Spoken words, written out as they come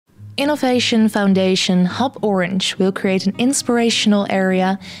Innovation Foundation HubOrange will create an inspirational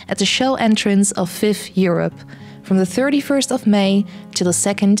area at the show entrance of VIV Europe from the 31st of May till the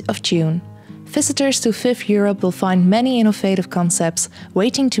 2nd of June. Visitors to VIV Europe will find many innovative concepts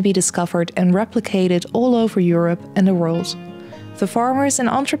waiting to be discovered and replicated all over Europe and the world. The farmers and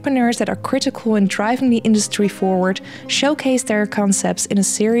entrepreneurs that are critical in driving the industry forward showcase their concepts in a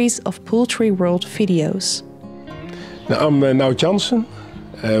series of Poultry World videos. I'm Noud Janssen,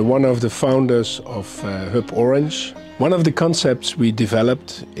 one of the founders of HubOrange. One of the concepts we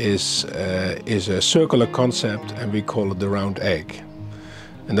developed is a circular concept, and we call it the round egg.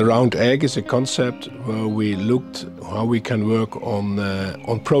 And the round egg is a concept where we looked how we can work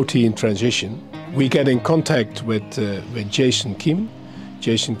on protein transition. We get in contact with Kiem.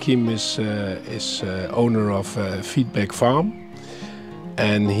 Kiem is owner of Feedback Farm,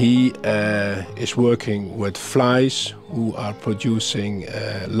 and he is working with flies who are producing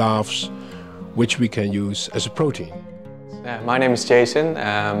larvae which we can use as a protein. My name is Jason.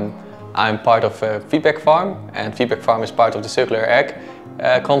 I'm part of Feedback Farm, and Feedback Farm is part of the Circulair Egg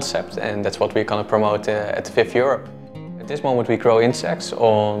concept, and that's what we're going to promote at VIV Europe. At this moment we grow insects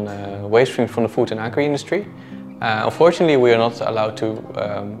on waste streams from the food and agri industry. Unfortunately, we are not allowed to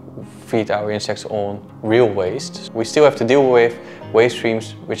feed our insects on real waste. We still have to deal with waste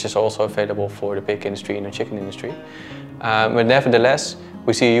streams, which is also available for the pig industry and the chicken industry. But nevertheless,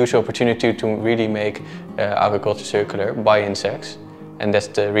 we see a huge opportunity to really make agriculture circular by insects, and that's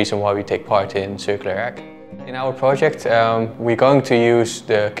the reason why we take part in Circulair Egg. In our project, we're going to use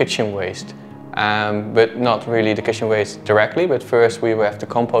the kitchen waste, but not really the kitchen waste directly. But first, we will have to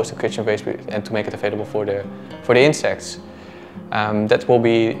compost the kitchen waste and to make it available for the insects. That will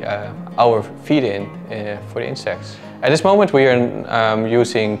be our feed-in for the insects. At this moment, we are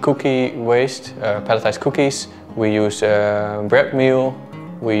using cookie waste, pelletized cookies. We use bread meal.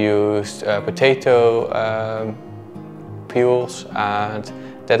 We use potato peels, and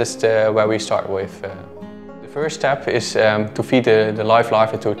that is where we start with. The first step is to feed the live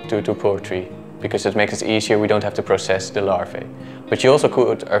larvae to poultry, because it makes it easier. We don't have to process the larvae. But you also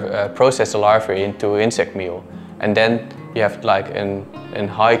could process the larvae into insect meal, and then you have like a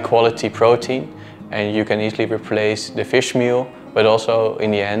high quality protein, and you can easily replace the fish meal, but also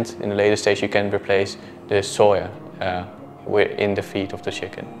in the end, in the later stage, you can replace the soya in the feed of the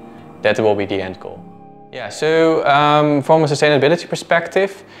chicken. That will be the end goal. Yeah, so from a sustainability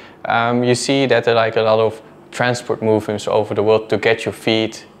perspective, you see that there are like a lot of transport movements over the world to get your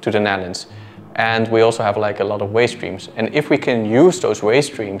feed to the Netherlands. And we also have like a lot of waste streams. And if we can use those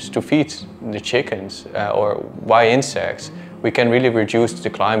waste streams to feed the chickens or by insects, we can really reduce the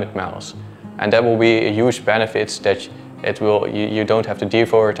climate miles. And that will be a huge benefit that you don't have to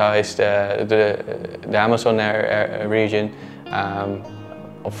deforestize the Amazon region.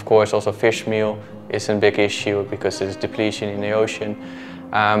 Of course, also fish meal is a big issue because there's depletion in the ocean.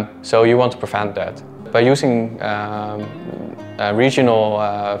 So you want to prevent that. By using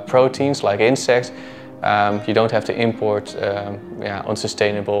regional proteins like insects, you don't have to import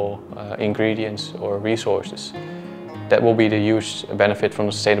unsustainable ingredients or resources. That will be the huge benefit from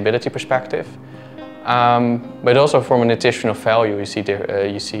a sustainability perspective. But also from a nutritional value, you see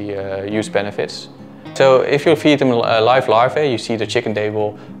huge benefits. So if you feed them live larvae, you see the chicken, they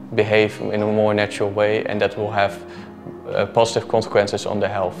will behave in a more natural way, and that will have positive consequences on their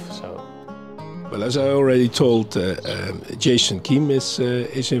health. So. Well, as I already told, Kiem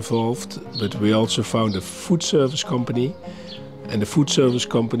is involved, but we also found a food service company, and the food service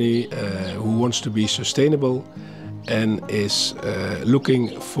company who wants to be sustainable and is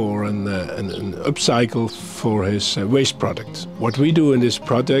looking for an upcycle for his waste product. What we do in this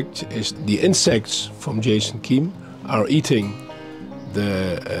project is the insects from Kiem are eating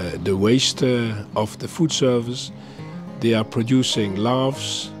the waste of the food service. They are producing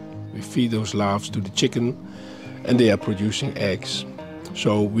larvae. We feed those larvae to the chicken, and they are producing eggs.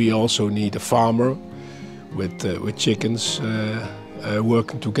 So we also need a farmer with chickens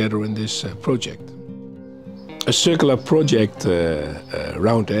working together in this project. A circular project,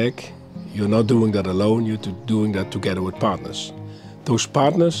 round egg, you're not doing that alone, you're doing that together with partners. Those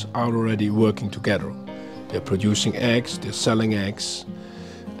partners are already working together. They're producing eggs, they're selling eggs,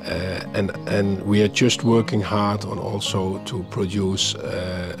 and we are just working hard on also to produce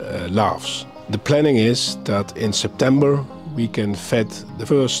larvae. The planning is that in September we can feed the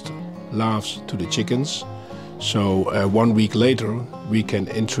first larvae to the chickens, so 1 week later we can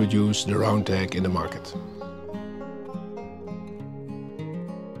introduce the round egg in the market.